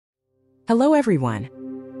Hello everyone!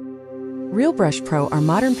 Realbrush PRO are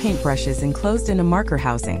modern paint brushes enclosed in a marker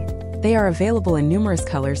housing. They are available in numerous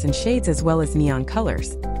colors and shades as well as neon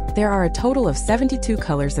colors. There are a total of 72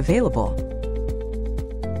 colors available.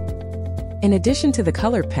 In addition to the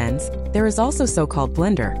colored pens, there is also so-called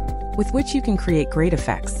blender, with which you can create great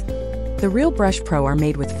effects. The Realbrush PRO are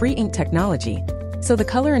made with free ink technology, so the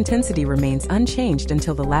color intensity remains unchanged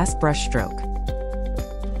until the last brush stroke.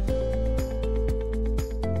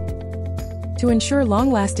 To ensure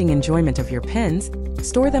long-lasting enjoyment of your pens,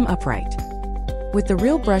 store them upright. With the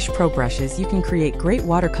Realbrush PRO brushes, you can create great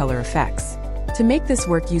watercolor effects. To make this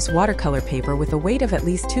work, use watercolor paper with a weight of at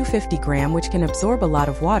least 250 grams, which can absorb a lot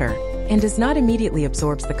of water and does not immediately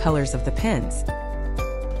absorb the colors of the pens.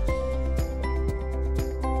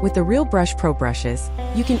 With the Realbrush PRO brushes,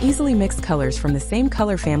 you can easily mix colors from the same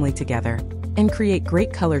color family together and create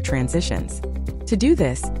great color transitions. To do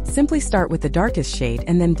this, simply start with the darkest shade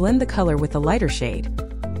and then blend the color with the lighter shade.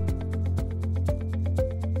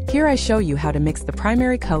 Here I show you how to mix the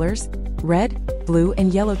primary colors, red, blue,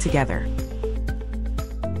 and yellow together.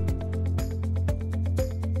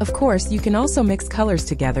 Of course, you can also mix colors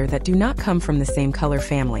together that do not come from the same color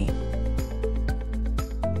family.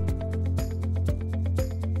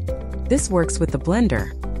 This works with the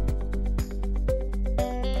blender.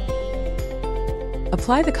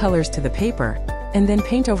 Apply the colors to the paper, and then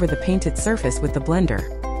paint over the painted surface with the blender.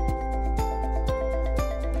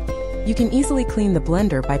 You can easily clean the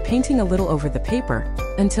blender by painting a little over the paper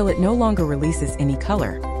until it no longer releases any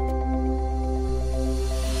color.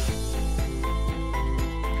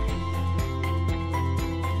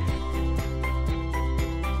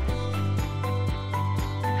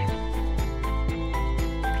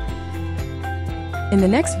 In the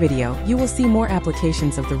next video, you will see more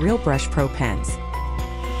applications of the Realbrush PRO pens.